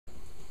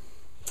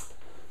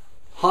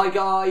Hi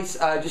guys,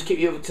 just keep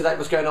you up to date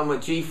what's going on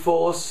with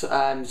G-Force.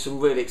 Some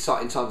really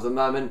exciting times at the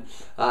moment.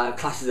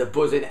 Classes are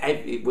buzzing.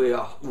 We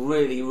are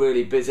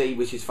really busy,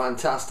 which is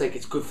fantastic.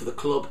 It's good for the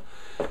club.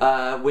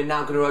 We're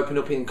now going to open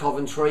up in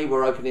Coventry.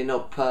 We're opening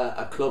up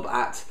a club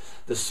at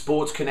the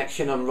Sports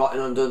Connection on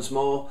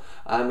Dunsmore,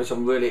 which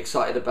I'm really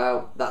excited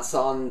about. That's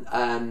going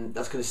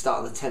to start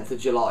on the 10th of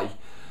July.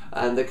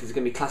 There's going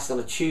to be classes on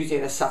a Tuesday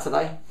and a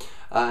Saturday.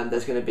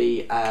 There's going to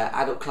be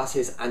adult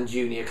classes and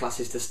junior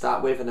classes to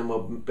start with, and then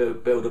we'll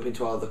build up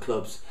into our other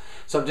clubs.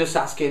 So I'm just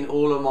asking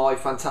all of my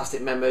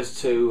fantastic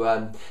members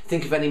to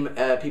think of any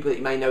people that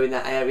you may know in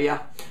that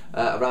area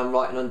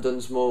around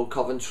Dunsmore,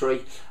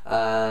 Coventry.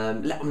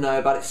 Let them know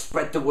about it,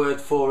 spread the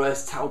word for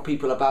us, tell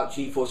people about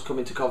G-Force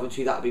coming to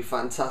Coventry. That would be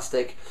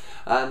fantastic.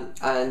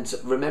 And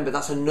remember,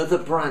 that's another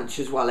branch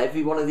as well.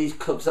 Every one of these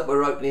clubs that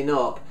we're opening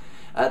up,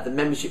 the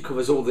membership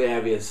covers all the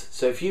areas.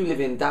 So if you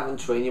live in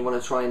Daventry and you want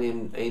to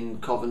train in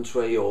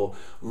Coventry or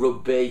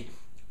Rugby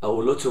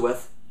or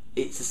Lutterworth,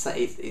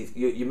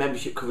 your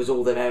membership covers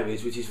all their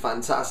areas, which is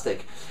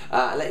fantastic.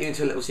 I'll let you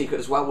into a little secret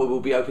as well. We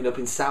will be opening up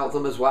in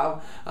Southam as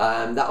well.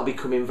 That'll be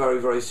coming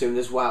very soon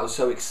as well.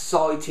 So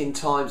exciting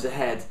times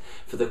ahead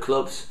for the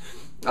clubs.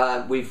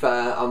 I'm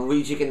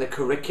rejigging the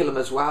curriculum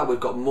as well. We've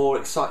got more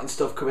exciting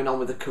stuff coming on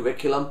with the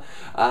curriculum.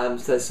 So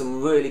there's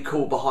some really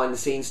cool behind the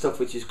scenes stuff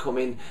which is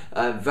coming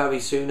very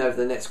soon over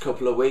the next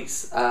couple of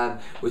weeks,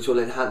 which will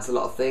enhance a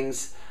lot of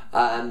things.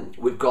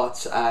 We've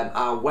got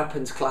our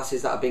weapons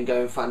classes that have been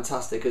going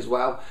fantastic as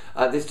well.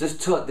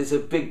 There's a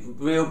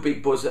real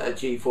big buzz at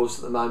G-Force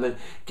at the moment.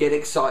 Get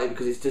excited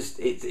because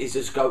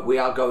we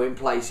are going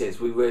places.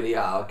 We really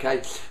are.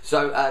 Okay,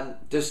 so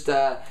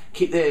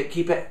keep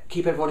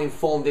everyone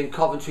informed in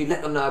Coventry.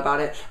 Let them know about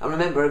it, and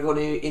remember, everyone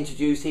who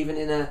introduced, even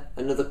in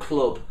another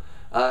club,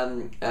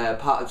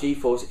 part of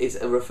G-Force, is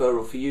a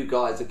referral for you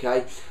guys.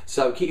 Okay,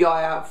 so keep your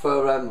eye out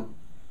for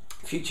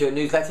future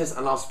newsletters,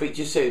 and I'll speak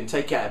to you soon.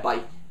 Take care.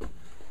 Bye.